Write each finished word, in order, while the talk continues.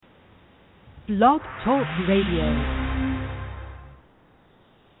Blog Talk Radio.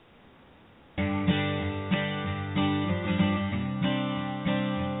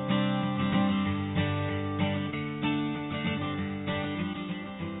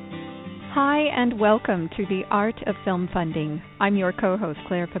 Hi, and welcome to The Art of Film Funding. I'm your co-host,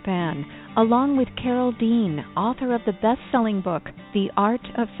 Claire Papin, along with Carol Dean, author of the best-selling book, The Art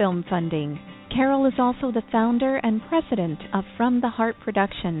of Film Funding. Carol is also the founder and president of From the Heart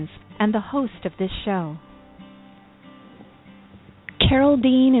Productions and the host of this show. Carol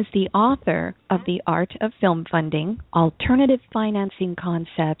Dean is the author of The Art of Film Funding, Alternative Financing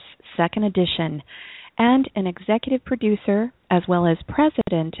Concepts, Second Edition, and an executive producer as well as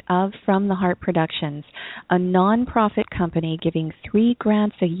president of From the Heart Productions, a nonprofit company giving 3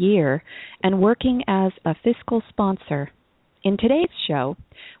 grants a year and working as a fiscal sponsor. In today's show,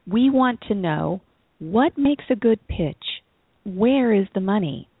 we want to know what makes a good pitch, where is the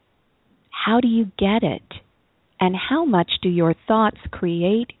money, how do you get it, and how much do your thoughts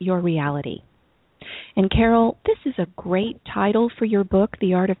create your reality? And Carol, this is a great title for your book,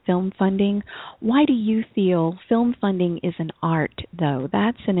 The Art of Film Funding. Why do you feel film funding is an art, though?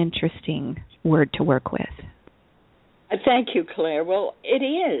 That's an interesting word to work with. Thank you, Claire. Well, it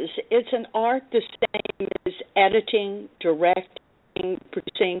is. It's an art the same as editing, directing,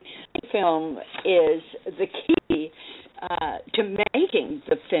 producing. Film is the key to making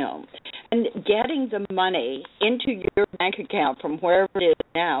the film. And getting the money into your bank account from wherever it is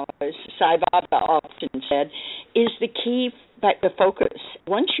now, as Sai Baba often said, is the key, the focus.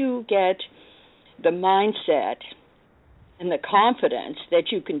 Once you get the mindset and the confidence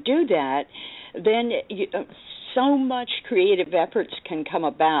that you can do that, then so much creative efforts can come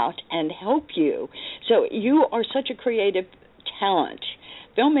about and help you. So you are such a creative talent.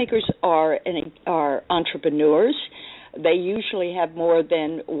 Filmmakers are entrepreneurs. They usually have more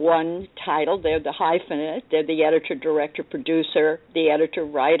than one title. They're the hyphenate. They're the editor, director, producer, the editor,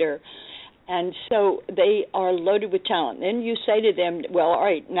 writer. And so they are loaded with talent. Then you say to them, well, all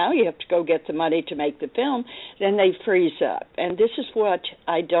right, now you have to go get the money to make the film. Then they freeze up. And this is what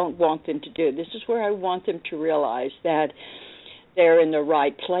I don't want them to do. This is where I want them to realize that they're in the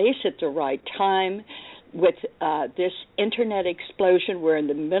right place at the right time. With this internet explosion, we're in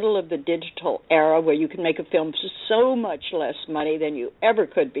the middle of the digital era where you can make a film for so much less money than you ever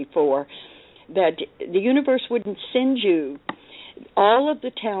could before, that the universe wouldn't send you all of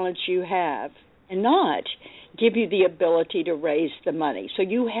the talents you have and not give you the ability to raise the money. So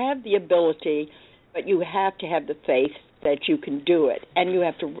you have the ability, but you have to have the faith that you can do it. And you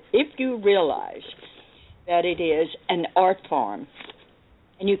have to, if you realize that it is an art form,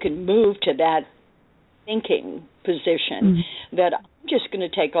 and you can move to that thinking position, that I'm just going to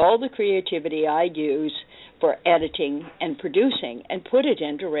take all the creativity I use for editing and producing and put it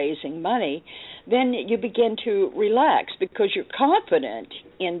into raising money, then you begin to relax because you're confident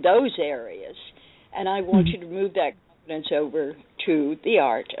in those areas. And I want you to move that confidence over to the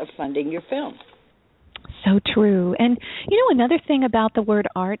art of funding your film. So true. And, another thing about the word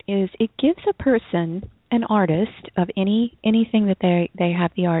art is it gives a person, an artist of anything that they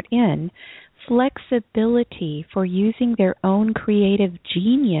have the art in, flexibility for using their own creative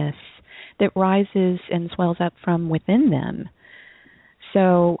genius that rises and swells up from within them.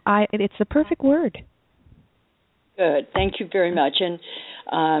 So it's the perfect word. Good. Thank you very much.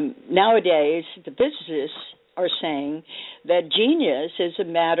 And nowadays, the physicists are saying that genius is a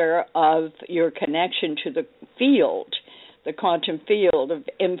matter of your connection to the field, the quantum field of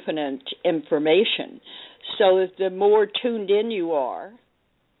infinite information. So that the more tuned in you are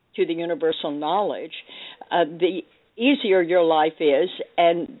to the universal knowledge, the easier your life is,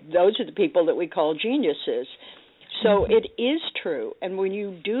 and those are the people that we call geniuses. So it is true, and when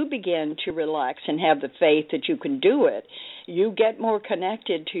you do begin to relax and have the faith that you can do it, you get more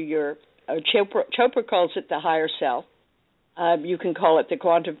connected to your, Chopra calls it the higher self. You can call it the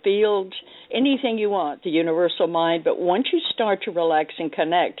quantum field, anything you want, the universal mind, but once you start to relax and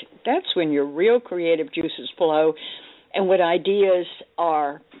connect, that's when your real creative juices flow, and when ideas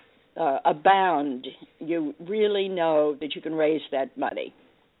are abound, you really know that you can raise that money.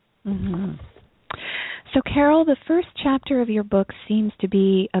 So, Carol, the first chapter of your book seems to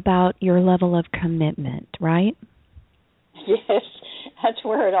be about your level of commitment, right? Yes, that's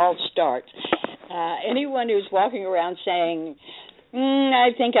where it all starts. Anyone who's walking around saying, I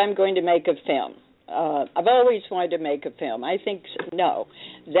think I'm going to make a film. I've always wanted to make a film. I think, no,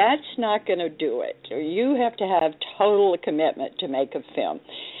 that's not going to do it. You have to have total commitment to make a film.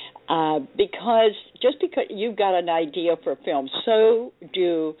 Because just because you've got an idea for a film, so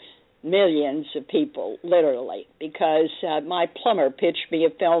do millions of people, literally, because my plumber pitched me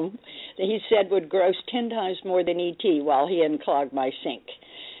a film that he said would gross 10 times more than E.T. while he unclogged my sink.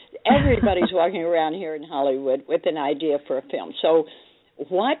 Everybody's walking around here in Hollywood with an idea for a film. So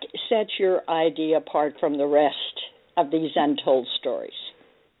what sets your idea apart from the rest of these untold stories?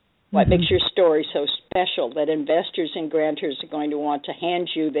 What makes your story so special that investors and grantors are going to want to hand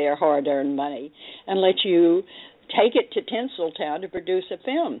you their hard-earned money and let you take it to Tinseltown to produce a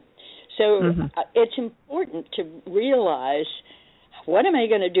film? So it's important to realize, what am I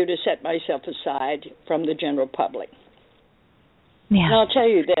going to do to set myself aside from the general public? Yeah. And I'll tell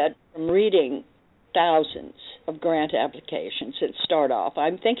you that from reading thousands of grant applications that start off,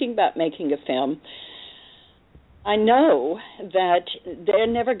 I'm thinking about making a film. I know that they're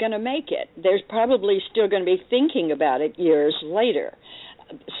never going to make it. They're probably still going to be thinking about it years later.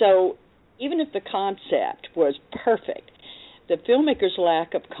 So even if the concept was perfect, the filmmaker's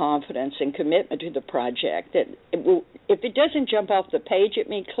lack of confidence and commitment to the project, that if it doesn't jump off the page at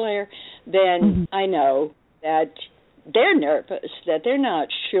me, Claire, then I know that they're nervous, that they're not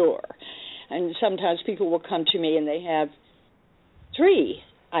sure. And sometimes people will come to me and they have 3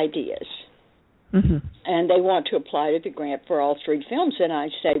 ideas. And they want to apply to the grant for all 3 films. And I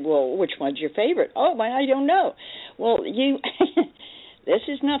say, well, which one's your favorite? Oh, I don't know. Well, this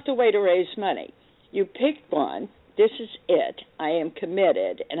is not the way to raise money. You pick one. This is it. I am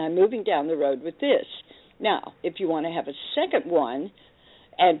committed, and I'm moving down the road with this. Now, if you want to have a second one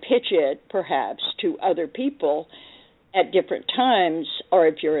and pitch it perhaps to other people at different times, or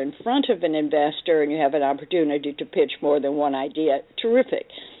if you're in front of an investor and you have an opportunity to pitch more than one idea, terrific.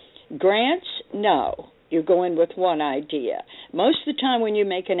 Grants, no. You go in with one idea. Most of the time when you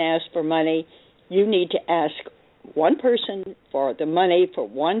make an ask for money, you need to ask one person for the money for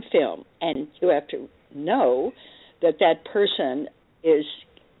one film, and you have to know that that person is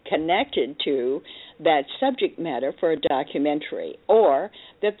connected to that subject matter for a documentary, or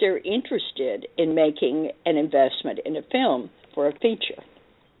that they're interested in making an investment in a film for a feature.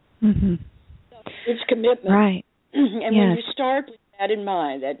 It's commitment. Right. And when you start with that in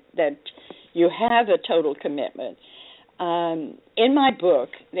mind, that you have a total commitment. In my book,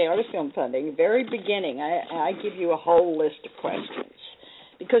 The Art of Film Funding, very beginning, I give you a whole list of questions,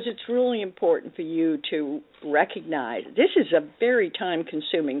 because it's really important for you to recognize this is a very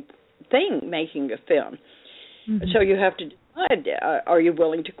time-consuming thing, making a film. So you have to decide, are you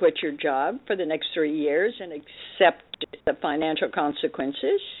willing to quit your job for the next 3 years and accept the financial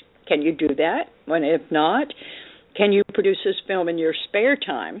consequences? Can you do that? If not, can you produce this film in your spare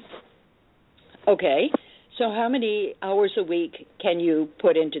time? Okay, so how many hours a week can you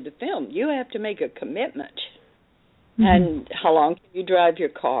put into the film? You have to make a commitment. And how long can you drive your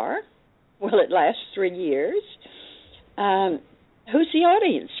car? Will it last 3 years? Who's the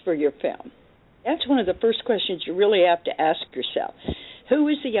audience for your film? That's one of the first questions you really have to ask yourself. Who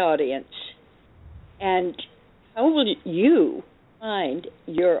is the audience? And how will you find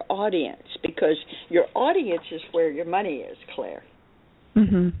your audience? Because your audience is where your money is, Claire.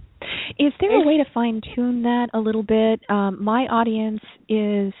 Is there a way to fine-tune that a little bit? My audience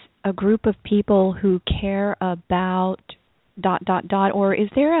is a group of people who care about ... Or is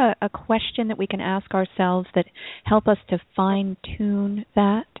there a question that we can ask ourselves that help us to fine-tune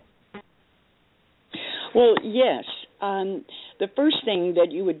that? Well, yes. The first thing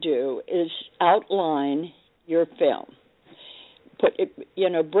that you would do is outline your film.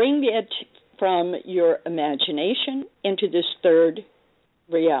 Bring it from your imagination into this third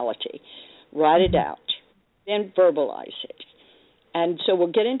reality. Write it out, then verbalize it. And so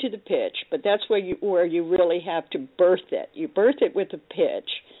we'll get into the pitch, but that's where you really have to birth it. You birth it with a pitch,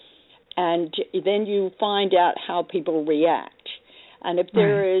 and then you find out how people react. And if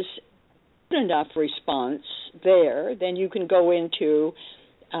there is good enough response there, then you can go into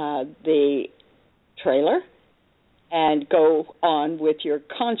the trailer and go on with your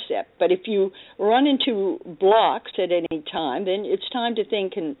concept. But if you run into blocks at any time, then it's time to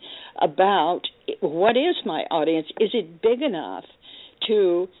think about, what is my audience? Is it big enough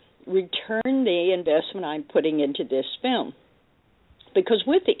to return the investment I'm putting into this film? Because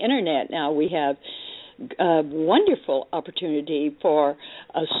with the Internet now, we have a wonderful opportunity for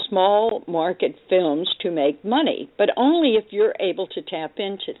small market films to make money, but only if you're able to tap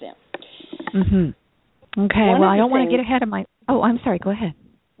into them. Okay, well, I don't want to get ahead of my... Oh, I'm sorry, go ahead.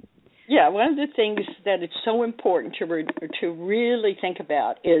 Yeah, one of the things that it's so important to really think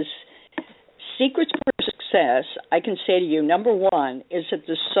about is secrets for success. I can say to you, number one is that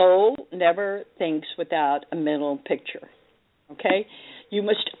the soul never thinks without a mental picture, okay? You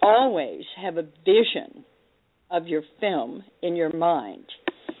must always have a vision of your film in your mind.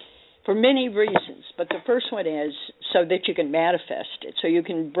 for many reasons. But the first one is so that you can manifest it, so you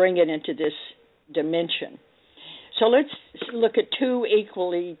can bring it into this dimension. So let's look at two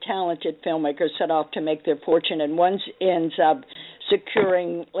equally talented filmmakers set off to make their fortune, and one ends up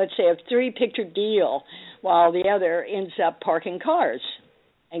securing, let's say, a 3-picture deal, while the other ends up parking cars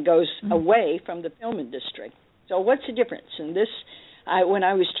and goes away from the film industry. So what's the difference? And this, when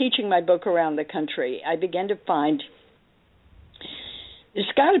I was teaching my book around the country, I began to find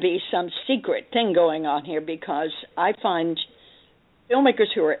there's got to be some secret thing going on here, because I find filmmakers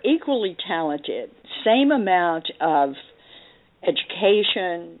who are equally talented, same amount of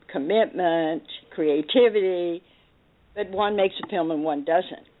education, commitment, creativity, but one makes a film and one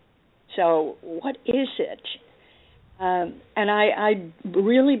doesn't. So what is it? And I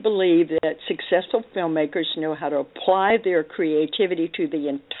really believe that successful filmmakers know how to apply their creativity to the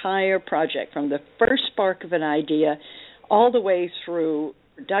entire project, from the first spark of an idea all the way through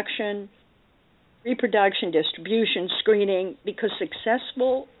production, pre-production, distribution, screening, because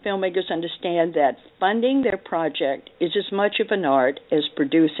successful filmmakers understand that funding their project is as much of an art as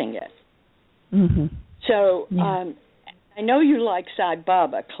producing it. Mm-hmm. So I know you like Sai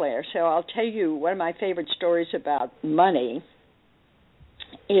Baba, Claire, so I'll tell you one of my favorite stories about money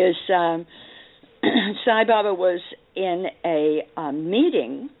is Sai Baba was in a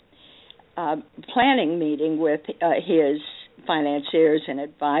meeting, planning meeting with his financiers and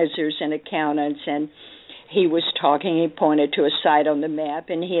advisors and accountants, and he was talking, he pointed to a site on the map,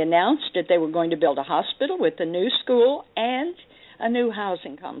 and he announced that they were going to build a hospital with a new school and a new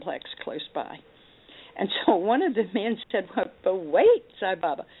housing complex close by. And so one of the men said, but wait, Sai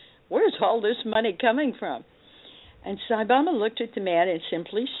Baba, where's all this money coming from? And Sai Baba looked at the man and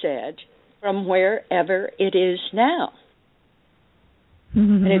simply said, from wherever it is now.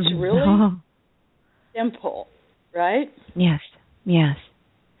 And it's really simple, right? Yes, yes.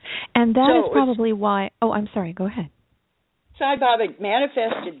 And that So is probably why, I'm sorry, go ahead. Sai Baba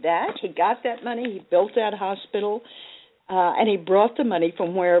manifested that. He got that money, he built that hospital, and he brought the money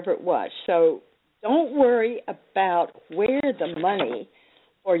from wherever it was. So don't worry about where the money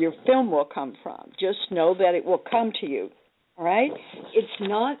or your film will come from. Just know that it will come to you, all right? It's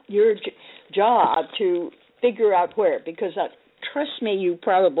not your job to figure out where, because trust me, you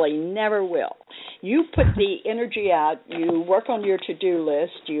probably never will. You put the energy out, you work on your to-do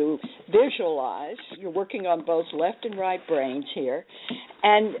list, you visualize, you're working on both left and right brains here,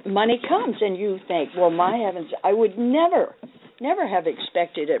 and money comes, and you think, well, my heavens, I would never have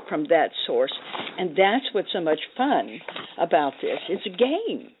expected it from that source. And that's what's so much fun about this. It's a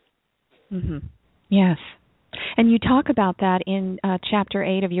game. Mm-hmm. Yes. And you talk about that in Chapter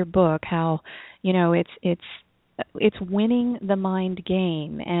 8 of your book, how, it's winning the mind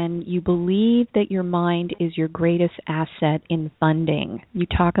game, and you believe that your mind is your greatest asset in funding. You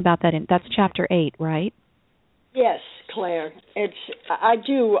talk about that that's Chapter 8, right? Yes, Claire. I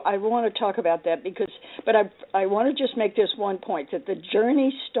want to talk about that but I want to just make this one point, that the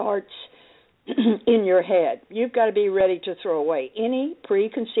journey starts in your head. You've got to be ready to throw away any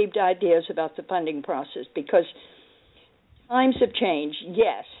preconceived ideas about the funding process, because times have changed.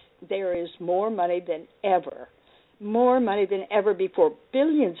 Yes, there is more money than ever before.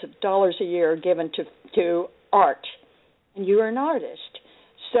 Billions of dollars a year are given to art, and you're an artist.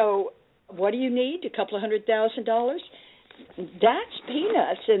 So what do you need? A couple of $100,000? That's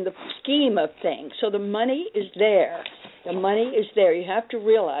peanuts in the scheme of things. So the money is there. The money is there. You have to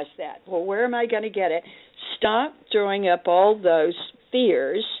realize that. Well, where am I going to get it? Stop throwing up all those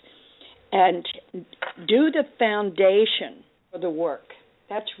fears and do the foundation for the work.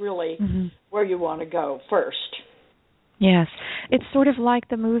 That's really where you want to go first. Yes. It's sort of like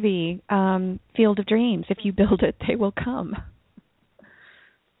the movie Field of Dreams. If you build it, they will come.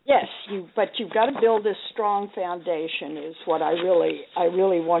 Yes, but you've got to build this strong foundation is what I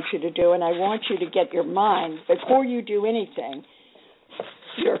really want you to do, and I want you to get your mind, before you do anything,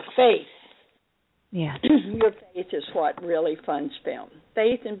 your faith. Yes. Your faith is what really funds film.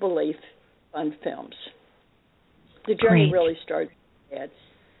 Faith and belief fund films. The journey really starts in your head.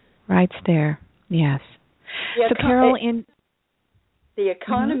 Right there, yes. So Carol, the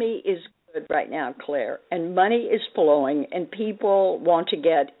economy is good right now, Claire, and money is flowing, and people want to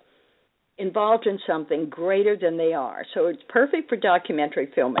get involved in something greater than they are. So it's perfect for documentary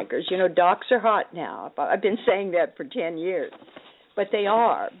filmmakers. Docs are hot now. I've been saying that for 10 years. But they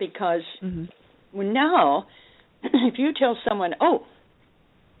are, because now, if you tell someone,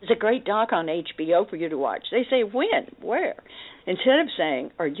 there's a great doc on HBO for you to watch, they say, when? Where? Instead of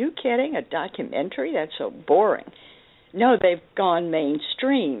saying, are you kidding, a documentary? That's so boring. No, they've gone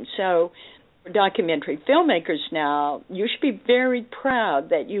mainstream. So for documentary filmmakers now, you should be very proud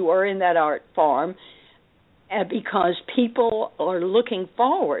that you are in that art form, because people are looking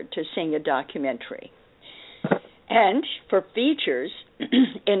forward to seeing a documentary. And for features,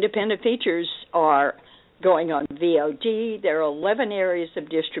 independent features are going on VOD. There are 11 areas of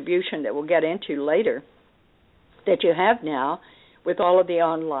distribution that we'll get into later that you have now with all of the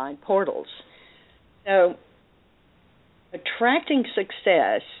online portals. So attracting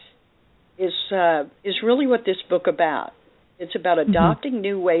success is really what this book about. It's about adopting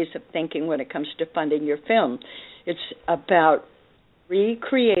new ways of thinking when it comes to funding your film. It's about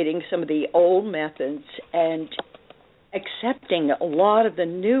recreating some of the old methods and accepting a lot of the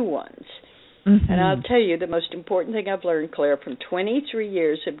new ones. And I'll tell you, the most important thing I've learned, Claire, from 23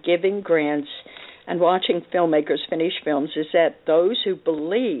 years of giving grants and watching filmmakers finish films is that those who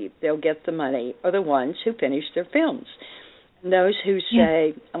believe they'll get the money are the ones who finish their films. And those who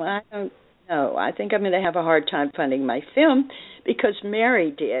say, well, I don't know, I think I'm going to have a hard time funding my film because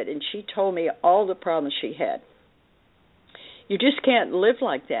Mary did, and she told me all the problems she had. You just can't live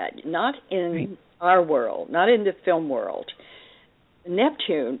like that, not in our world, not in the film world.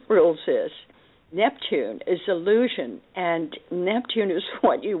 Neptune rules this. Neptune is illusion, and Neptune is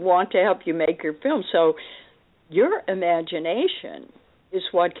what you want to help you make your film. So your imagination is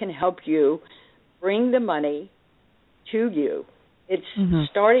what can help you bring the money to you. It's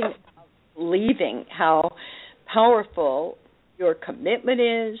starting believing how powerful your commitment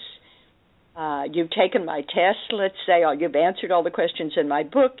is. You've taken my test, let's say, or you've answered all the questions in my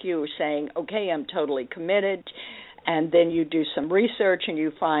book. You're saying, okay, I'm totally committed. And then you do some research and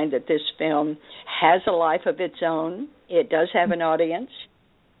you find that this film has a life of its own. It does have an audience.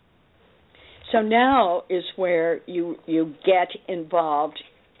 So now is where you get involved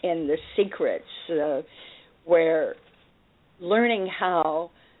in the secrets, where learning how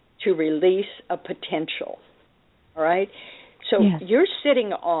to release a potential. All right? So you're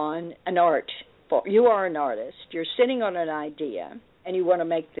sitting on an art. You are an artist. You're sitting on an idea, and you want to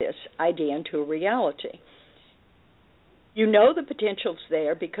make this idea into a reality. You know the potential's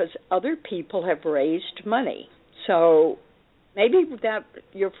there because other people have raised money. So maybe that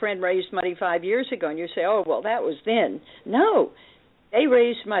your friend raised money 5 years ago, and you say, oh, well, that was then. No, they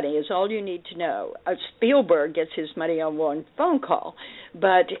raised money is all you need to know. Spielberg gets his money on one phone call.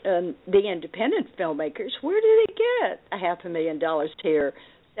 But the independent filmmakers, where do they get $500,000 here,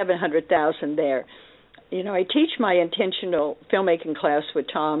 $700,000 there? You know, I teach my intentional filmmaking class with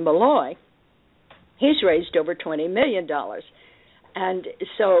Tom Malloy. He's raised over $20 million. And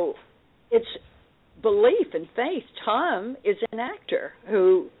so it's belief and faith. Tom is an actor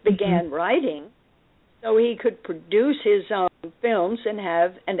who began writing so he could produce his own films and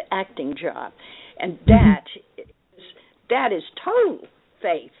have an acting job. And that is total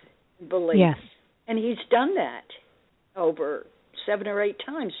faith and belief. Yes. And he's done that over 7 or 8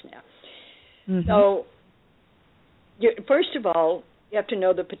 times now. So, first of all, you have to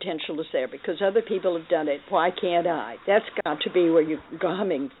know the potential is there because other people have done it. Why can't I? That's got to be where you're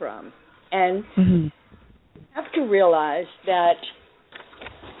coming from. And you have to realize that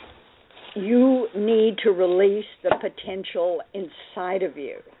you need to release the potential inside of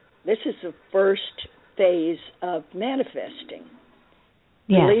you. This is the first phase of manifesting.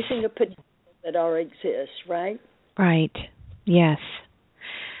 Releasing the potential that already exists, right? Right. Yes.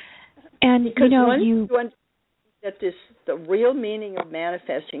 And because once you understand that the real meaning of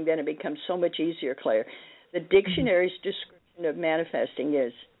manifesting, then it becomes so much easier, Claire. The dictionary's description of manifesting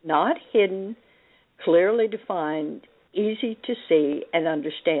is not hidden, clearly defined, easy to see and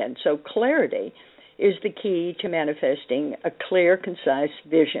understand. So clarity is the key to manifesting a clear, concise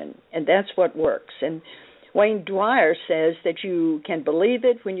vision, and that's what works. And Wayne Dwyer says that you can believe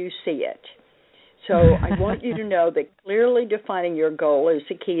it when you see it. So I want you to know that clearly defining your goal is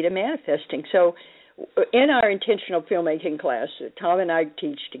the key to manifesting. So in our intentional filmmaking class that Tom and I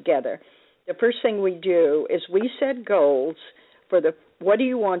teach together, the first thing we do is we set goals for what do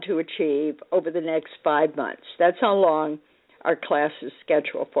you want to achieve over the next 5 months. That's how long our class is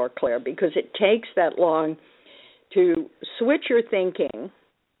scheduled for, Claire, because it takes that long to switch your thinking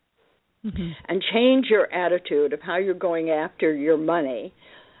and change your attitude of how you're going after your money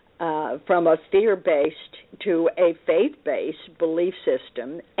from a fear-based to a faith-based belief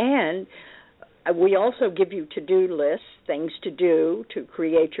system. And we also give you to-do lists, things to do to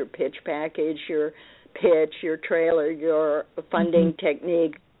create your pitch package, your pitch, your trailer, your funding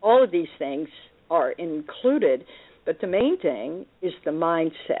technique. All of these things are included, but the main thing is the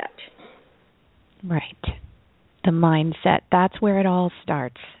mindset. Right. The mindset. That's where it all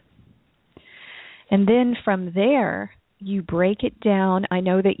starts. And then from there, you break it down. I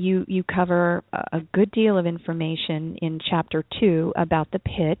know that you cover a good deal of information in chapter 2 about the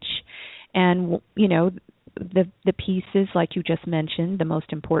pitch, and the pieces like you just mentioned. The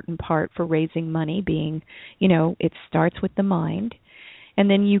most important part for raising money being, it starts with the mind, and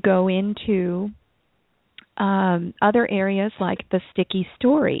then you go into other areas like the sticky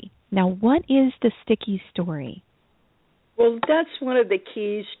story. Now, what is the sticky story? Well, that's one of the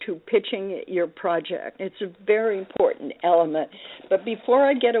keys to pitching your project. It's a very important element. But before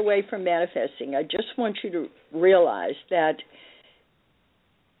I get away from manifesting, I just want you to realize that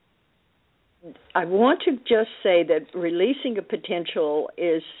I want to just say that releasing a potential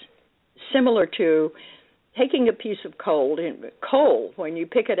is similar to taking a piece of coal. Coal, when you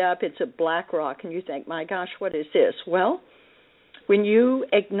pick it up, it's a black rock, and you think, my gosh, what is this? Well, when you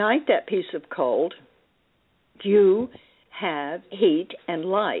ignite that piece of coal, you have heat and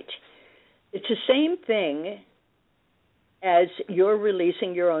light. It's the same thing as you're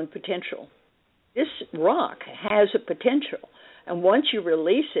releasing your own potential. This rock has a potential, and once you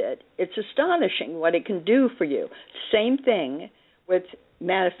release it, it's astonishing what it can do for you. Same thing with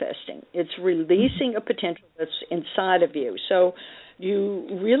manifesting. It's releasing a potential that's inside of you. So you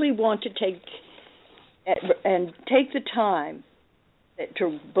really want to take the time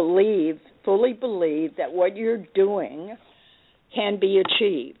to fully believe that what you're doing can be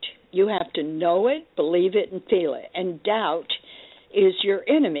achieved. You have to know it, believe it, and feel it. And doubt is your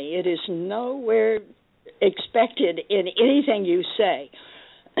enemy. It is nowhere expected in anything you say.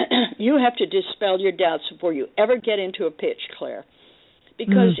 You have to dispel your doubts before you ever get into a pitch, Claire,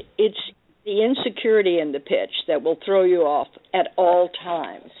 because it's the insecurity in the pitch that will throw you off at all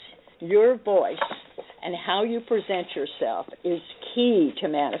times. Your voice and how you present yourself is key to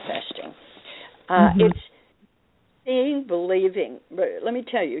manifesting. It's seeing, believing. Let me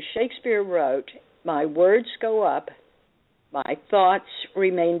tell you, Shakespeare wrote, "My words go up, my thoughts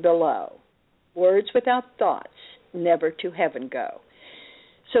remain below. Words without thoughts never to heaven go."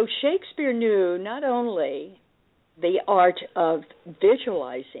 So Shakespeare knew not only the art of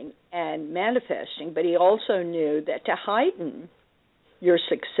visualizing and manifesting, but he also knew that to heighten your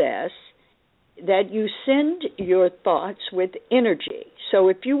success, that you send your thoughts with energy. So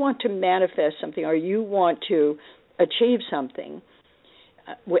if you want to manifest something or you want to achieve something,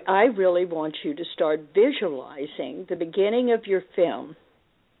 I really want you to start visualizing the beginning of your film.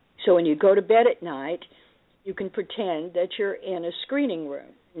 So when you go to bed at night, you can pretend that you're in a screening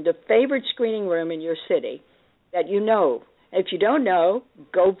room, the favorite screening room in your city that you know. If you don't know,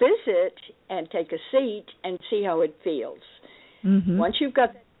 go visit and take a seat and see how it feels. Once you've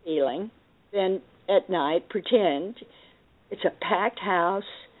got that feeling, then at night, pretend it's a packed house.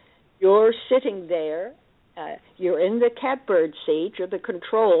 You're sitting there. You're in the catbird seat. You're the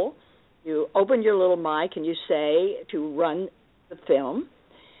control. You open your little mic and you say to run the film.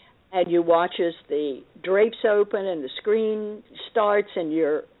 And you watch as the drapes open and the screen starts and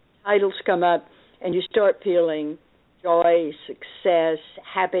your titles come up and you start feeling joy, success,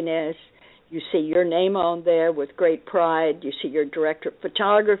 happiness. You see your name on there with great pride. You see your director of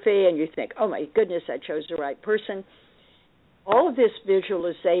photography, and you think, oh, my goodness, I chose the right person. All of this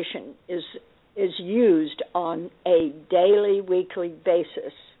visualization is used on a daily, weekly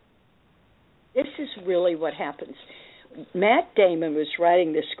basis. This is really what happens. Matt Damon was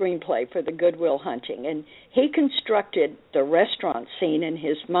writing the screenplay for the Good Will Hunting, and he constructed the restaurant scene in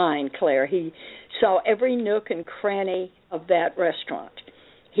his mind, Claire. He saw every nook and cranny of that restaurant.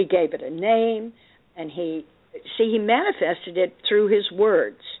 He gave it a name, and he manifested it through his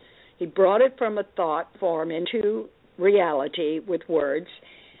words. He brought it from a thought form into reality with words.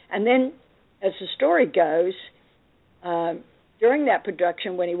 And then, as the story goes, during that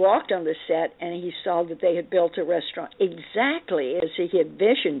production, when he walked on the set and he saw that they had built a restaurant exactly as he had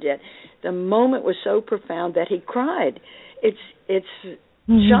visioned it, the moment was so profound that he cried. It's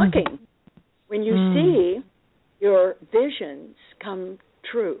shocking when you see your visions come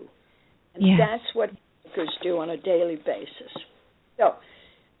true. And that's what makers do on a daily basis. So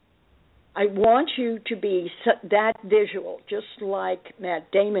I want you to be that visual, just like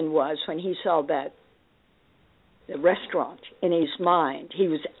Matt Damon was when he saw the restaurant in his mind. He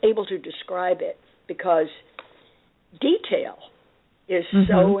was able to describe it because detail is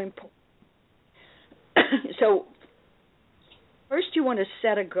so important. So first you want to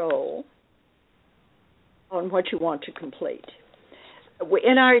set a goal on what you want to complete.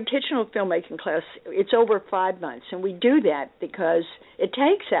 In our intentional filmmaking class, it's over 5 months, and we do that because it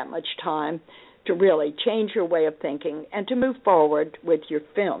takes that much time to really change your way of thinking and to move forward with your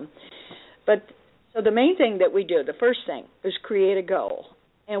film. But so the main thing that we do, the first thing, is create a goal,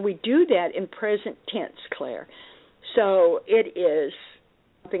 and we do that in present tense, Claire. So it is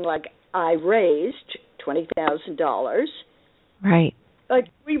something like I raised $20,000. Right. Like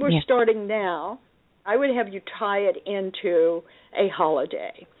we were starting now, I would have you tie it into a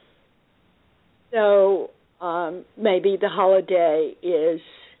holiday. So maybe the holiday is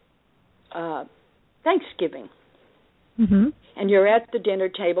Thanksgiving. Mm-hmm. And you're at the dinner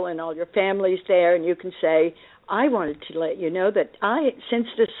table and all your family's there, and you can say, I wanted to let you know that since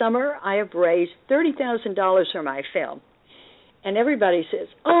this summer, I have raised $30,000 for my film. And everybody says,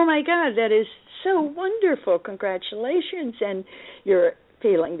 oh, my God, that is so wonderful. Congratulations. And you're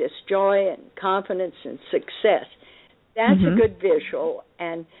feeling this joy and confidence and success. That's a good visual,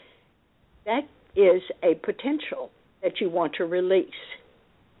 and that is a potential that you want to release.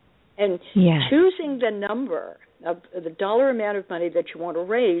 And choosing the number of the dollar amount of money that you want to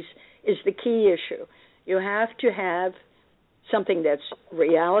raise is the key issue. You have to have something that's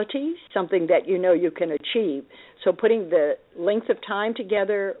reality, something that you know you can achieve. So putting the length of time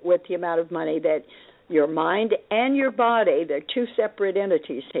together with the amount of money that your mind and your body, they're two separate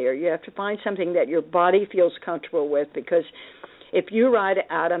entities here. You have to find something that your body feels comfortable with, because if you write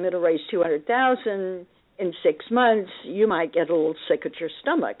out, I'm going to raise $200,000 in 6 months, you might get a little sick at your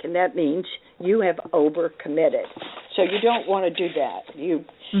stomach, and that means you have overcommitted. So you don't want to do that. You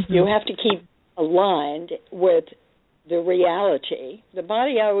have to keep aligned with the reality. The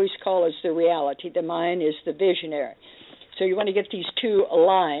body I always call is the reality. The mind is the visionary. So you want to get these two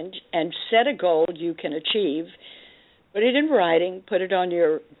aligned and set a goal you can achieve. Put it in writing, put it on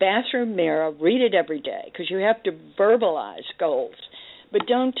your bathroom mirror, read it every day, because you have to verbalize goals. But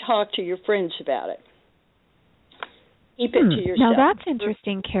don't talk to your friends about it. Keep it to yourself. Now that's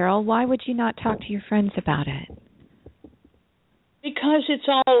interesting, Carol. Why would you not talk to your friends about it? Because it's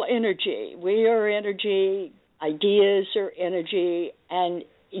all energy. We are energy, ideas are energy, and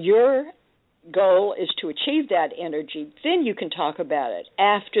your goal is to achieve that energy. Then you can talk about it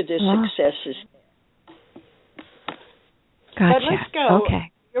after the success is there. Gotcha. But let's go.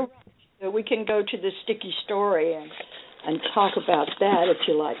 Okay. You're right. So we can go to the sticky story and talk about that if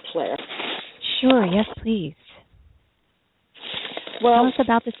you like, Claire. Sure. Yes, please. Well, tell us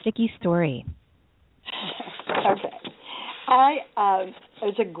about the sticky story. Okay.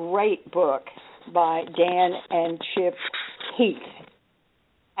 It's a great book by Dan and Chip Heath.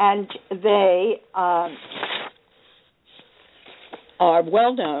 And they are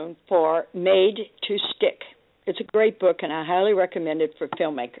well known for Made to Stick. It's a great book, and I highly recommend it for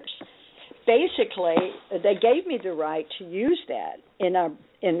filmmakers. Basically, they gave me the right to use that in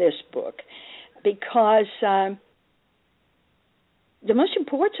this book because the most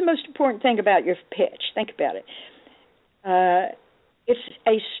important thing about your pitch, think about it, it's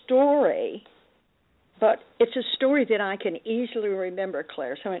a story, but it's a story that I can easily remember,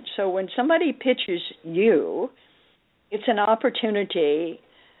 Claire. So when somebody pitches you, it's an opportunity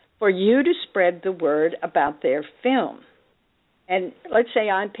for you to spread the word about their film. And let's say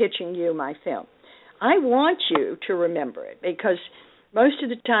I'm pitching you my film. I want you to remember it, because most of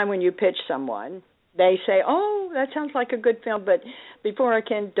the time when you pitch someone, they say, oh, that sounds like a good film, but before I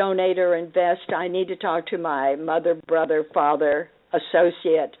can donate or invest, I need to talk to my mother, brother, father,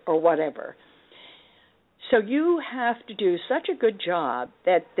 associate, or whatever. So you have to do such a good job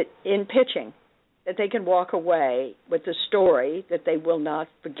that in pitching that they can walk away with a story that they will not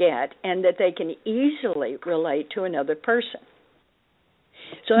forget and that they can easily relate to another person.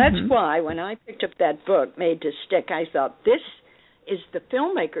 So that's why when I picked up that book, Made to Stick, I thought, this is the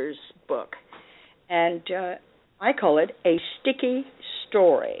filmmaker's book. And I call it a sticky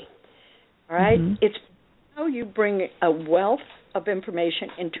story. All right? It's how you bring a wealth of information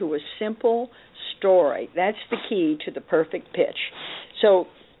into a simple story. That's the key to the perfect pitch. So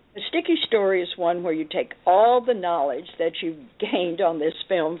a sticky story is one where you take all the knowledge that you've gained on this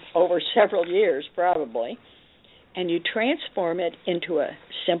film over several years probably, and you transform it into a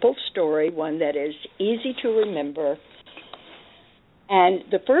simple story, one that is easy to remember. And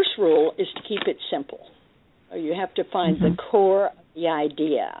the first rule is to keep it simple. You have to find the core of the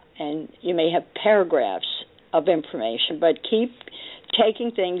idea, and you may have paragraphs of information, but keep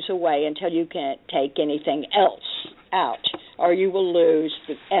taking things away until you can't take anything else out, or you will lose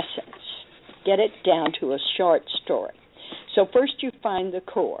the essence. Get it down to a short story. So first you find the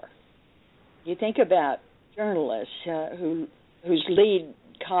core. You think about journalists whose lead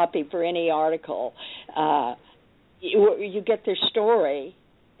copy for any article, you get their story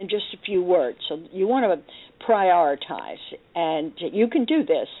in just a few words. So you want to prioritize, and you can do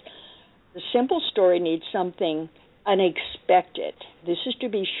this. The simple story needs something unexpected. This is to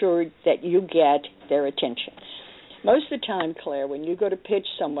be sure that you get their attention. Most of the time, Claire, when you go to pitch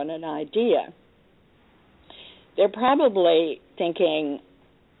someone an idea, they're probably thinking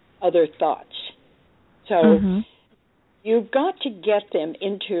other thoughts. So you've got to get them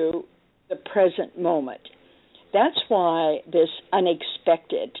into the present moment. That's why this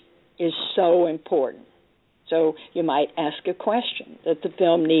unexpected is so important. So you might ask a question that the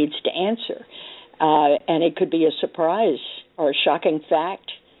film needs to answer, and it could be a surprise or a shocking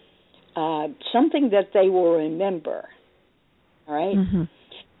fact, something that they will remember. All right?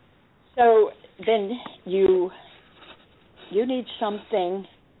 So then you need something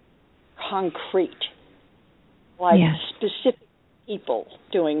concrete, like specific people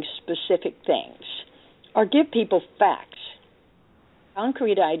doing specific things, or give people facts.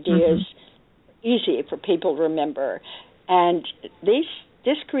 Concrete ideas are easy for people to remember, and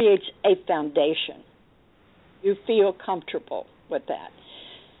this creates a foundation. You feel comfortable with that.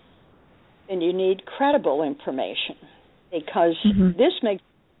 And you need credible information, because this makes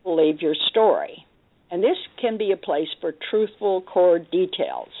people believe your story. And this can be a place for truthful core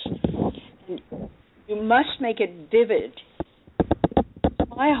details. And you must make it vivid.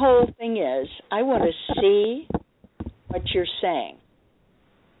 My whole thing is, I want to see what you're saying.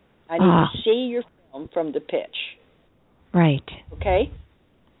 I need to see your film from the pitch. Right. Okay?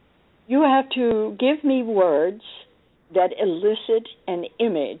 You have to give me words that elicit an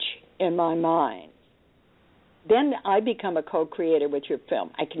image in my mind. Then I become a co-creator with your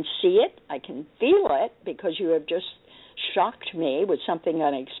film. I can see it, I can feel it, because you have just shocked me with something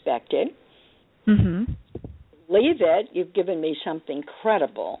unexpected. Leave it, you've given me something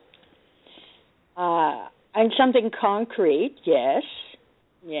credible. And something concrete, yes,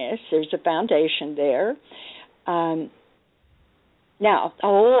 there's a foundation there. Now, the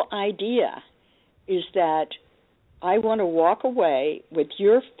whole idea is that I want to walk away with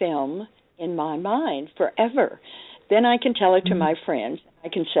your film in my mind forever. Then I can tell it to my friends. I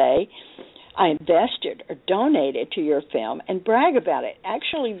can say, I invested or donated to your film and brag about it.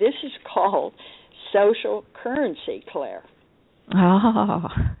 Actually, this is called social currency, Claire. Oh,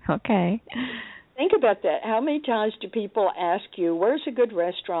 okay. Think about that. How many times do people ask you, where's a good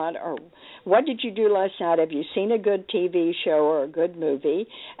restaurant, or what did you do last night? Have you seen a good TV show or a good movie?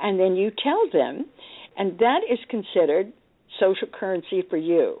 And then you tell them, and that is considered social currency for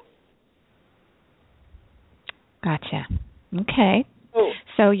you. Gotcha. Okay.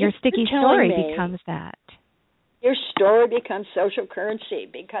 So your sticky story becomes that. Your story becomes social currency,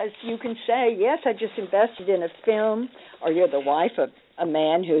 because you can say, yes, I just invested in a film, or you're the wife of a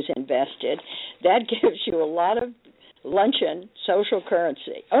man who's invested. That gives you a lot of luncheon social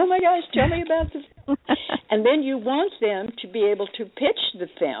currency. Oh, my gosh, tell me about the film. And then you want them to be able to pitch the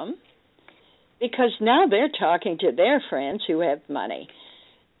film, because now they're talking to their friends who have money.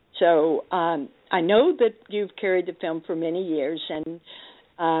 So I know that you've carried the film for many years,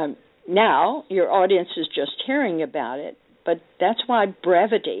 and now your audience is just hearing about it, but that's why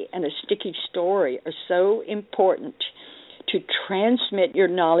brevity and a sticky story are so important, to transmit your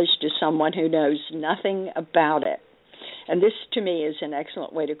knowledge to someone who knows nothing about it. And this, to me, is an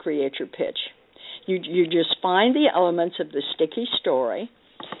excellent way to create your pitch. You just find the elements of the sticky story,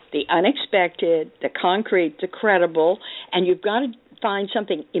 the unexpected, the concrete, the credible, and you've got to find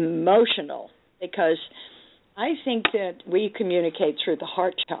something emotional, because I think that we communicate through the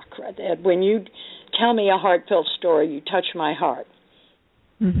heart chakra, that when you tell me a heartfelt story, you touch my heart.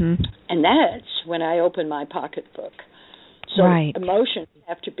 And that's when I open my pocketbook. So emotions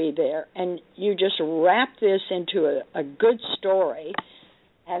have to be there, and you just wrap this into a good story,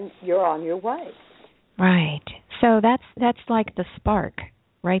 and you're on your way. Right. So that's like the spark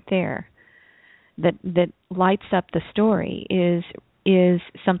right there that lights up the story, is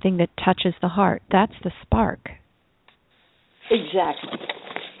something that touches the heart. That's the spark. Exactly.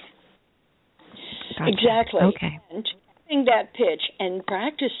 Gotcha. Exactly. Okay. And having that pitch and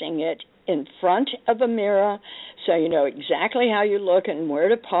practicing it in front of a mirror, so you know exactly how you look and where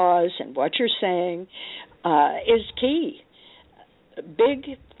to pause and what you're saying, is key. Big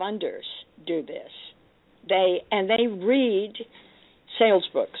funders do this. They read sales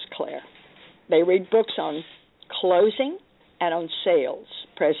books, Claire. They read books on closing and on sales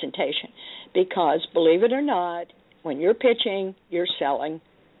presentation, because, believe it or not, when you're pitching, you're selling.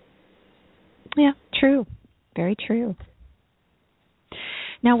 Yeah, true. Very true.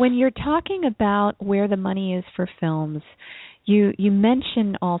 Now, when you're talking about where the money is for films, you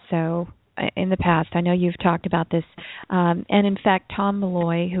mentioned also in the past, I know you've talked about this, and in fact, Tom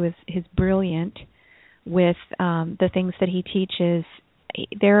Malloy, who is brilliant with the things that he teaches,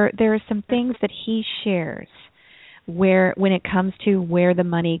 there are some things that he shares when it comes to where the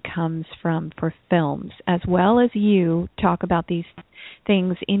money comes from for films, as well as you talk about these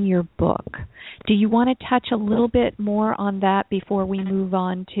things in your book. Do you want to touch a little bit more on that before we move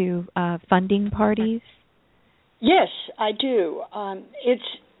on to funding parties? Yes, I do. It's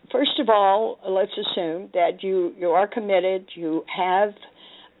first of all, let's assume that you are committed. You have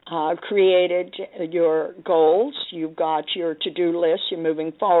created your goals. You've got your to-do list. You're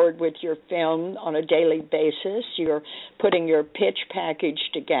moving forward with your film on a daily basis. You're putting your pitch package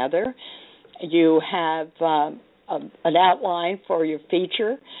together. You have an outline for your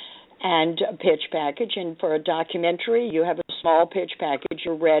feature and a pitch package. And for a documentary, you have a small pitch package.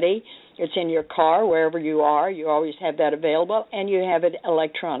 You're ready. It's in your car, wherever you are. You always have that available, and you have it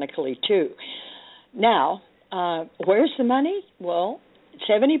electronically, too. Now, where's the money? Well,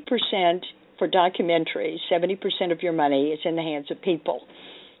 70% for documentaries, 70% of your money is in the hands of people.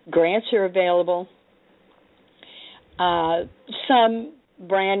 Grants are available. Some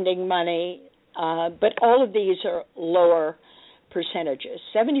branding money, but all of these are lower percentages.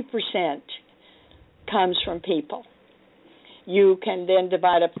 70% comes from people. You can then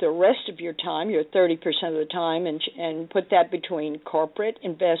divide up the rest of your time, your 30% of the time, and put that between corporate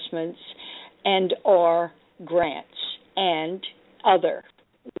investments and or grants and other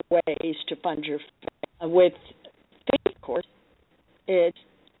ways to fund your film. With film, of course, it's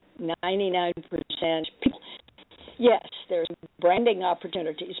 99% people. Yes, there's branding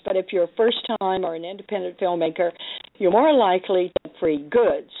opportunities, but if you're a first-time or an independent filmmaker, you're more likely to have free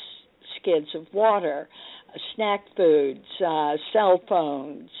goods, skids of water, snack foods, cell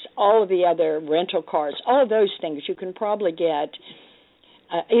phones, all of the other rental cars, all of those things you can probably get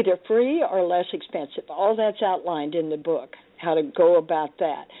either free or less expensive. All that's outlined in the book, how to go about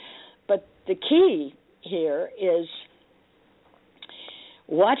that. But the key here is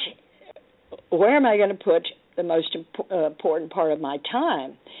where am I going to put the most important part of my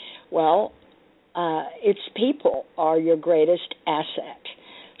time? Well, it's people are your greatest asset.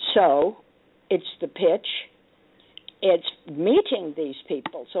 So it's the pitch. It's meeting these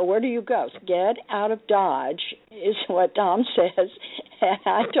people. So where do you go? Get out of Dodge is what Tom says.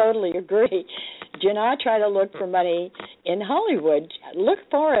 I totally agree. Do not try to look for money in Hollywood. Look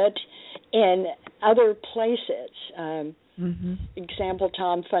for it in other places. Example,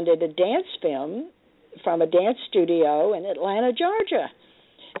 Tom funded a dance film from a dance studio in Atlanta, Georgia.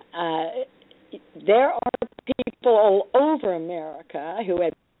 There are people all over America who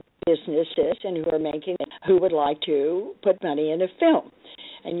have businesses and who would like to put money in a film.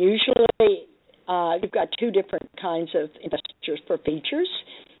 And usually you've got two different kinds of investors for features.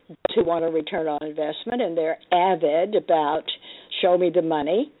 Those who want a return on investment, and they're avid about show me the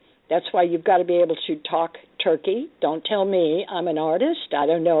money. That's why you've got to be able to talk turkey. Don't tell me I'm an artist. I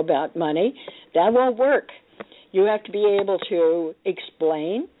don't know about money. That won't work. You have to be able to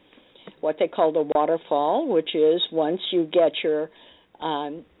explain what they call the waterfall, which is once you get your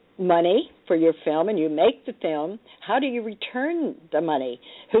money for your film and you make the film, how do you return the money?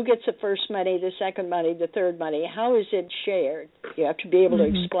 Who gets the first money, the second money, the third money? How is it shared? You have to be able to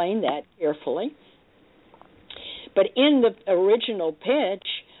explain that carefully. But in the original pitch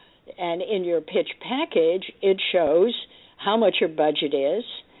and in your pitch package, it shows how much your budget is,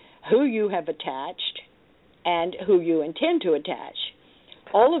 who you have attached, and who you intend to attach.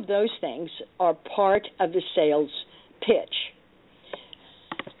 All of those things are part of the sales pitch.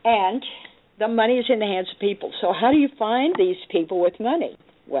 And the money is in the hands of people. So how do you find these people with money?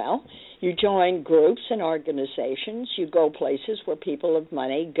 Well, you join groups and organizations. You go places where people of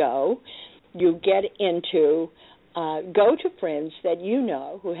money go. You get into, go to friends that you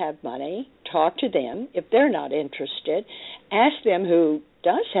know who have money. Talk to them if they're not interested. Ask them who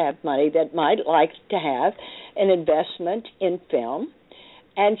does have money that might like to have an investment in film.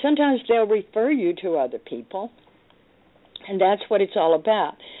 And sometimes they'll refer you to other people. And that's what it's all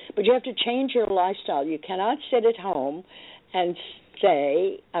about. But you have to change your lifestyle. You cannot sit at home and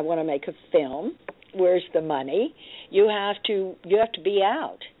say, I want to make a film. Where's the money? You have to be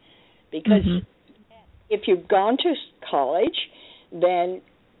out. Because if you've gone to college, then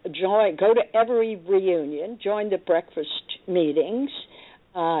go to every reunion, join the breakfast meetings,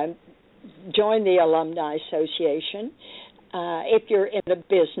 join the Alumni Association. If you're in a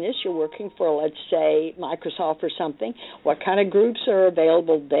business, you're working for, let's say, Microsoft or something, what kind of groups are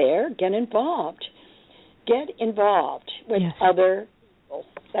available there? Get involved. Get involved with other people.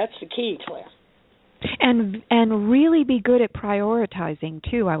 That's the key, Claire. And really be good at prioritizing,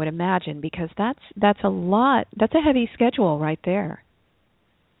 too, I would imagine, because that's a lot. That's a heavy schedule right there.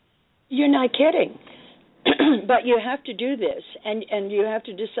 You're not kidding. But you have to do this, and you have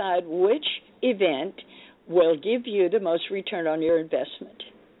to decide which event will give you the most return on your investment.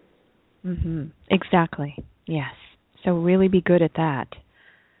 Exactly. Yes. So really be good at that.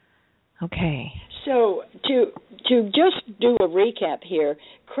 Okay. So to just do a recap here,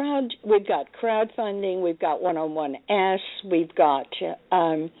 we've got crowdfunding, we've got one-on-one asks, we've got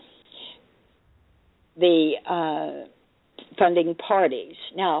the funding parties.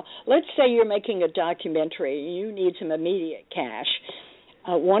 Now, let's say you're making a documentary, you need some immediate cash.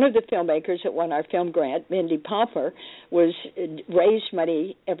 One of the filmmakers that won our film grant, Mindy Popper, raised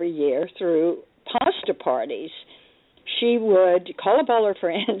money every year through pasta parties. She would call up all her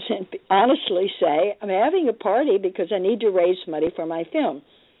friends and honestly say, I'm having a party because I need to raise money for my film.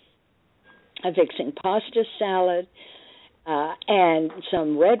 I'm fixing pasta salad and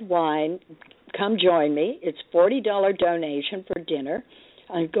some red wine. Come join me. It's $40 donation for dinner.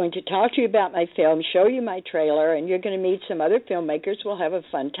 I'm going to talk to you about my film, show you my trailer, and you're going to meet some other filmmakers. We'll have a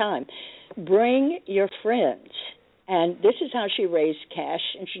fun time. Bring your friends. And this is how she raised cash,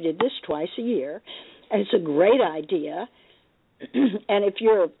 and she did this twice a year. And it's a great idea. And if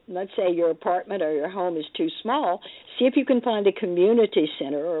let's say your apartment or your home is too small, see if you can find a community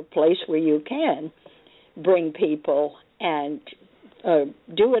center or a place where you can bring people and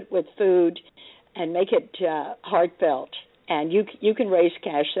do it with food and make it heartfelt. And you can raise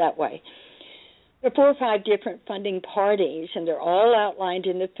cash that way. There are 4 or 5 different funding parties, and they're all outlined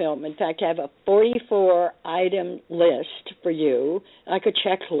in the film. In fact, I have a 44-item list for you, like a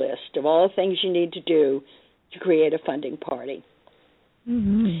checklist of all the things you need to do to create a funding party.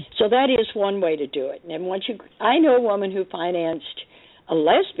 So that is one way to do it. And I know a woman who financed a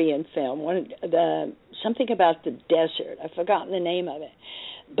lesbian film, something about the desert. I've forgotten the name of it.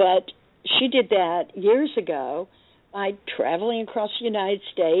 But she did that years ago by traveling across the United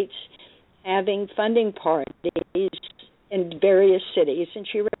States, having funding parties in various cities, and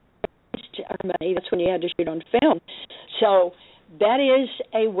she raised her money. That's when you had to shoot on film. So that is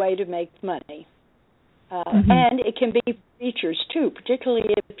a way to make money. And it can be features, too,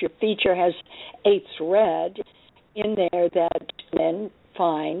 particularly if your feature has a thread in there that men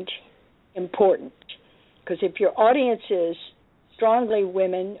find important. Because if your audience is strongly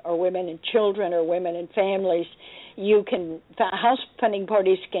women or women and children or women and families, house funding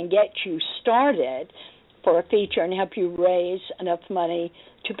parties can get you started for a feature and help you raise enough money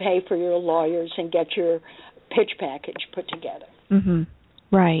to pay for your lawyers and get your pitch package put together.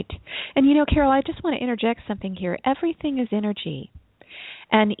 Right. And, Carol, I just want to interject something here. Everything is energy.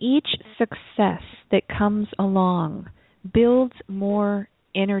 And each success that comes along builds more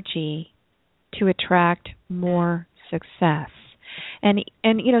energy to attract more success. And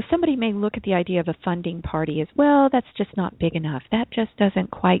somebody may look at the idea of a funding party as, well, that's just not big enough. That just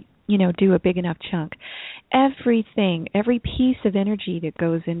doesn't quite, do a big enough chunk. Every piece of energy that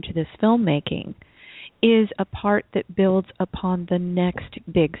goes into this filmmaking is a part that builds upon the next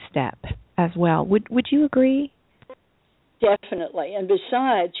big step as well. Would you agree? Definitely. And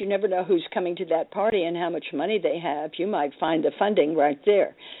besides, you never know who's coming to that party and how much money they have. You might find the funding right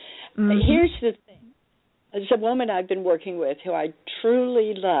there. Here's the thing. There's a woman I've been working with who I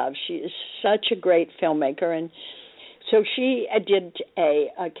truly love. She is such a great filmmaker. And so she did a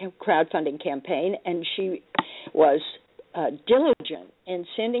crowdfunding campaign, and she was diligent in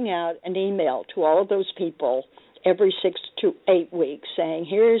sending out an email to all of those people every 6 to 8 weeks saying,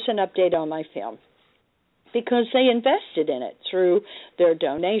 here's an update on my film, because they invested in it through their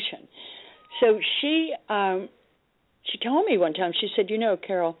donation. So she told me one time, she said,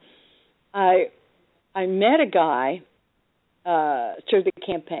 Carol, I met a guy through the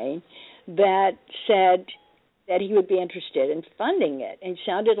campaign that said that he would be interested in funding it, and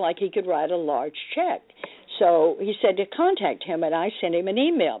sounded like he could write a large check. So he said to contact him, and I sent him an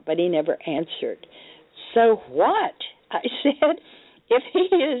email, but he never answered. So what? I said, if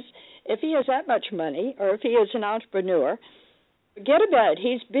he has that much money, or if he is an entrepreneur, forget about it.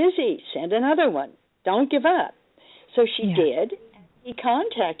 He's busy. Send another one. Don't give up. So she did. He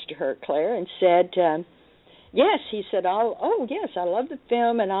contacted her, Claire, and said, yes. He said, yes, I love the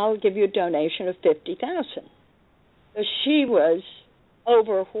film, and I'll give you a donation of $50,000. So she was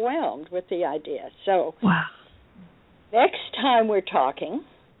overwhelmed with the idea. So next time we're talking,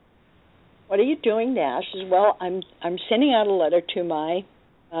 what are you doing now? She says, well, I'm sending out a letter to my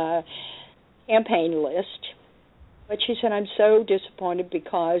campaign list. But she said, I'm so disappointed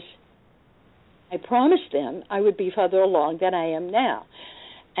because I promised them I would be further along than I am now.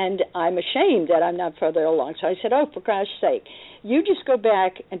 And I'm ashamed that I'm not further along. So I said, for Christ's sake, you just go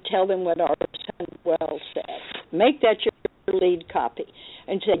back and tell them what our son Wells said. Make that your lead copy.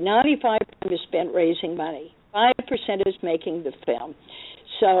 And say 95% is spent raising money. 5% is making the film.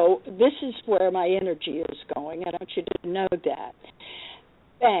 So this is where my energy is going. I want you to know that.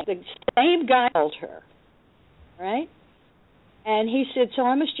 Bang, the same guy called her, right? And he said, so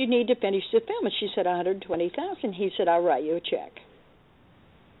how much do you need to finish the film? And she said, $120,000. He said, I'll write you a check.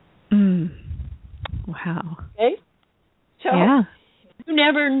 Wow. Okay? So yeah. You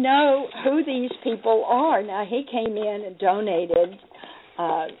never know who these people are. Now, he came in and donated,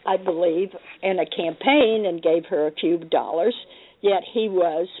 I believe, in a campaign and gave her a few dollars, yet he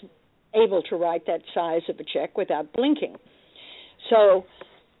was able to write that size of a check without blinking. So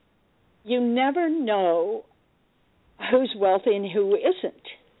you never know who's wealthy and who isn't.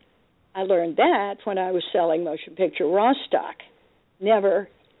 I learned that when I was selling motion picture raw stock. Never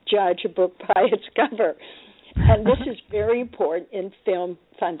judge a book by its cover. And this is very important in film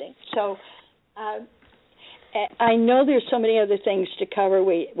funding. So I know there's so many other things to cover.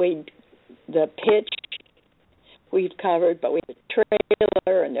 The pitch we've covered, but we have a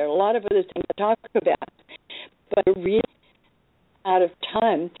trailer, and there are a lot of other things to talk about. But we're really out of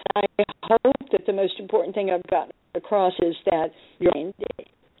time. I hope that the most important thing I've gotten across is that your mind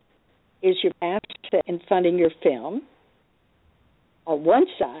is your asset in funding your film on one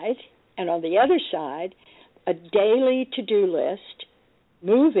side, and on the other side, a daily to-do list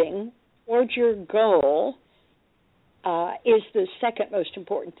moving towards your goal is the second most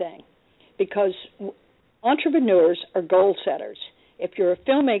important thing, because entrepreneurs are goal setters. If you're a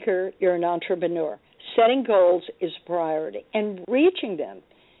filmmaker, you're an entrepreneur. Setting goals is a priority, and reaching them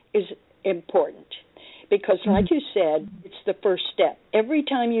is important because, like you said, it's the first step. Every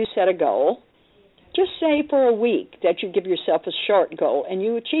time you set a goal, just say for a week that you give yourself a short goal and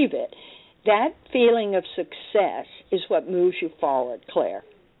you achieve it. That feeling of success is what moves you forward, Claire.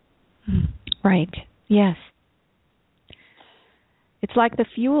 Right. Yes. It's like the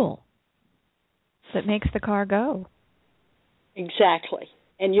fuel that makes the car go. Exactly.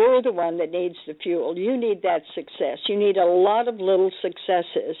 And you're the one that needs the fuel. You need that success. You need a lot of little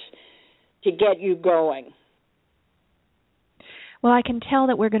successes to get you going. Well, I can tell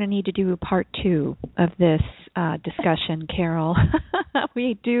that we're going to need to do part 2 of this discussion, Carol.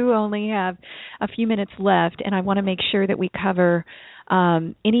 We do only have a few minutes left, and I want to make sure that we cover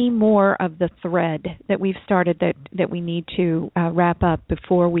any more of the thread that we've started that we need to wrap up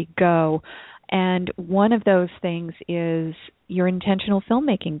before we go. And one of those things is your intentional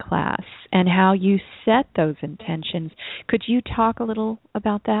filmmaking class and how you set those intentions. Could you talk a little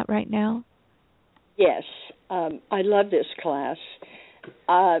about that right now? Yes. I love this class.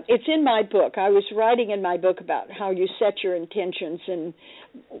 It's in my book. I was writing in my book about how you set your intentions, and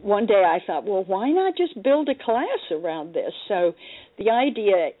one day I thought, well, why not just build a class around this? So the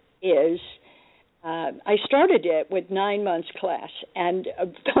idea is I started it with 9 months class, and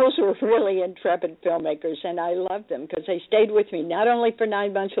those were really intrepid filmmakers, and I loved them because they stayed with me not only for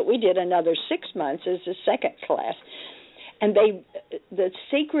 9 months, but we did another 6 months as a second class. And the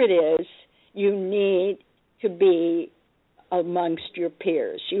secret is you need to be amongst your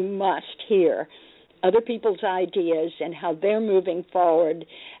peers. You must hear other people's ideas and how they're moving forward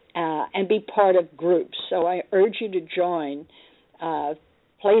and be part of groups. So I urge you to join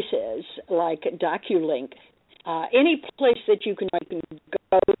places like DocuLink, any place that you can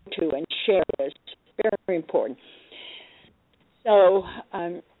go to and share is very important. So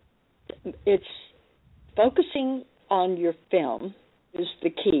it's focusing on your film is the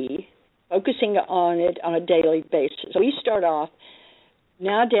key, focusing on it on a daily basis. So we start off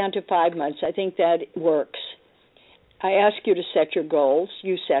now down to 5 months. I think that works. I ask you to set your goals.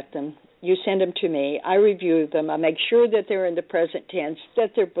 You set them. You send them to me. I review them. I make sure that they're in the present tense, that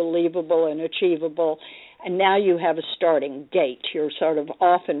they're believable and achievable. And now you have a starting gate. You're sort of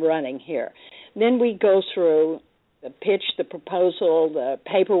off and running here. Then we go through the pitch, the proposal, the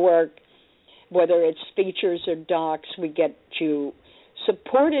paperwork, whether it's features or docs. We get you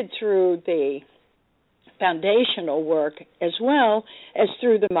supported through the foundational work as well as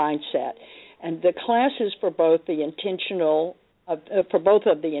through the mindset. And the classes for both the intentional for both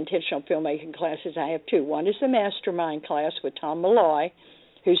of the intentional filmmaking classes, I have 2. One is the mastermind class with Tom Malloy,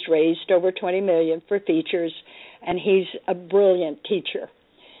 who's raised over $20 million for features, and he's a brilliant teacher.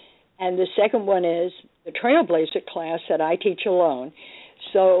 And the second one is the Trailblazer class that I teach alone.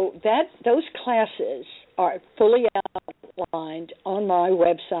 So those classes are fully outlined on my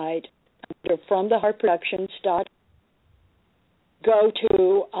website under FromTheHeartProductions.com. Go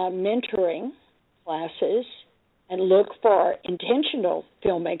to mentoring classes and look for intentional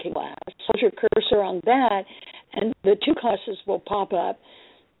filmmaking class. Hold your cursor on that, and the 2 classes will pop up,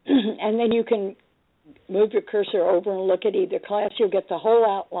 and then you can move your cursor over and look at either class. You'll get the whole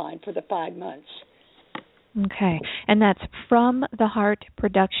outline for the 5 months. Okay. And that's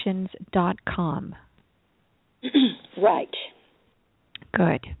FromTheHeartProductions.com. Right.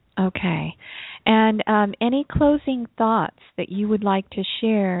 Good. Okay. And any closing thoughts that you would like to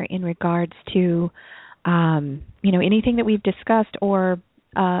share in regards to, anything that we've discussed, or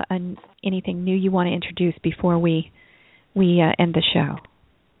anything new you want to introduce before we end the show?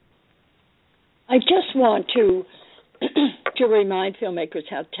 I just want to remind filmmakers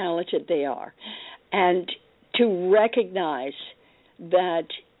how talented they are, and to recognize that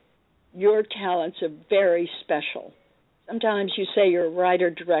your talents are very special. Sometimes you say you're a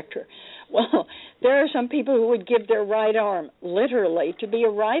writer-director. Well, there are some people who would give their right arm, literally, to be a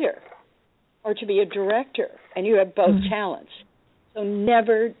writer or to be a director, and you have both talents. So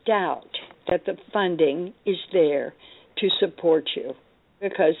never doubt that the funding is there to support you,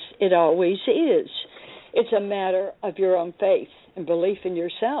 because it always is. It's a matter of your own faith and belief in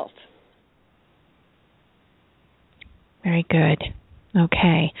yourself. Very good.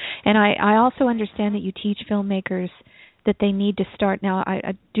 Okay. And I also understand that you teach filmmakers that they need to start, now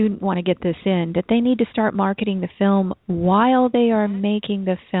I do want to get this in, that they need to start marketing the film while they are making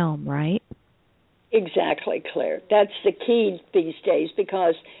the film, right? Exactly, Claire. That's the key these days,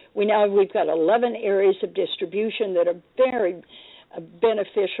 because we've got 11 areas of distribution that are very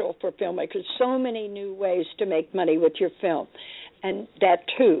beneficial for filmmakers. So many new ways to make money with your film. And that,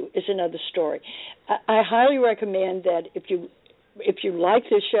 too, is another story. I highly recommend that if you like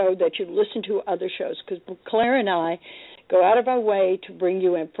this show, that you listen to other shows, because Claire and I go out of our way to bring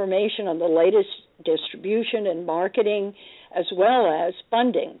you information on the latest distribution and marketing, as well as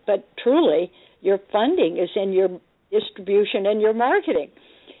funding. But truly, your funding is in your distribution and your marketing.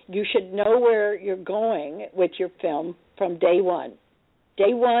 You should know where you're going with your film from day one.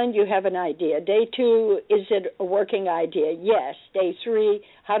 Day one, you have an idea. Day two, is it a working idea? Yes. Day three,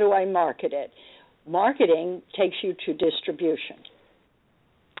 how do I market it? Marketing takes you to distribution.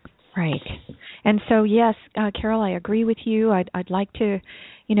 Right. And so, yes, Carol, I agree with you. I'd like to,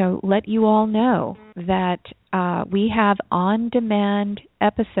 let you all know that we have on-demand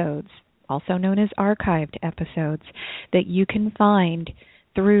episodes, also known as archived episodes, that you can find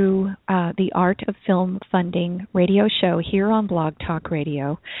through the Art of Film Funding radio show here on Blog Talk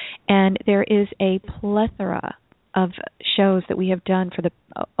Radio. And there is a plethora of shows that we have done for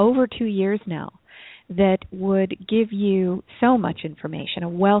over 2 years now that would give you so much information, a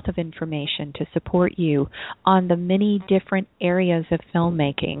wealth of information to support you on the many different areas of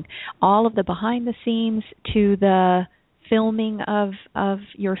filmmaking, all of the behind the scenes to the filming of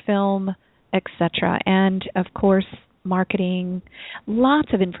your film, etc. And, of course, marketing,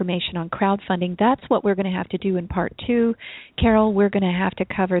 lots of information on crowdfunding. That's what we're going to have to do in part 2. Carol, we're going to have to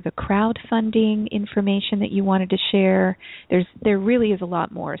cover the crowdfunding information that you wanted to share. There really is a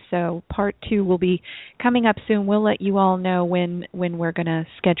lot more. So part 2 will be coming up soon. We'll let you all know when we're going to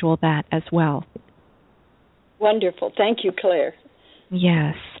schedule that as well. Wonderful. Thank you, Claire.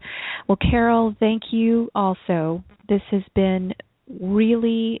 Yes. Well, Carol, thank you also. This has been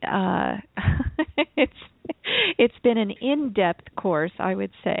really, it's been an in-depth course, I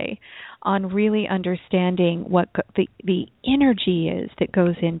would say, on really understanding what the energy is that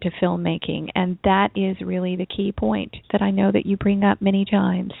goes into filmmaking, and that is really the key point that I know that you bring up many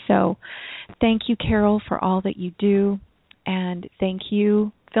times. So thank you, Carol, for all that you do, and thank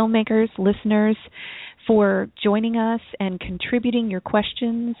you, filmmakers, listeners, for joining us and contributing your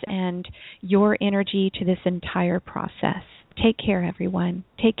questions and your energy to this entire process. Take care, everyone.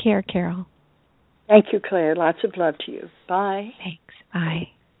 Take care, Carol. Thank you, Claire. Lots of love to you. Bye. Thanks. Bye.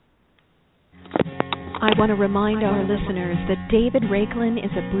 I want to remind our listeners that David Raiklin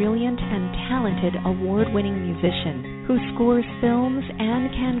is a brilliant and talented award-winning musician who scores films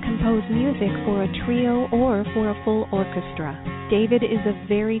and can compose music for a trio or for a full orchestra. David is a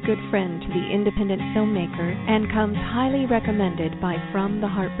very good friend to the independent filmmaker and comes highly recommended by From the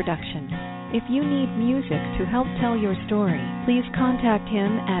Heart Productions. If you need music to help tell your story, please contact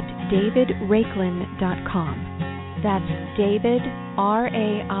him at davidraiklin.com. That's David,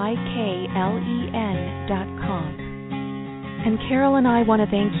 RAIKLEN.com. And Carol and I want to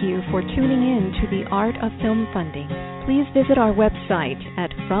thank you for tuning in to the Art of Film Funding. Please visit our website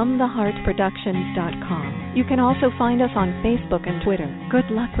at FromTheHeartProductions.com. You can also find us on Facebook and Twitter. Good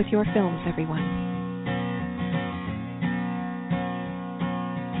luck with your films, everyone.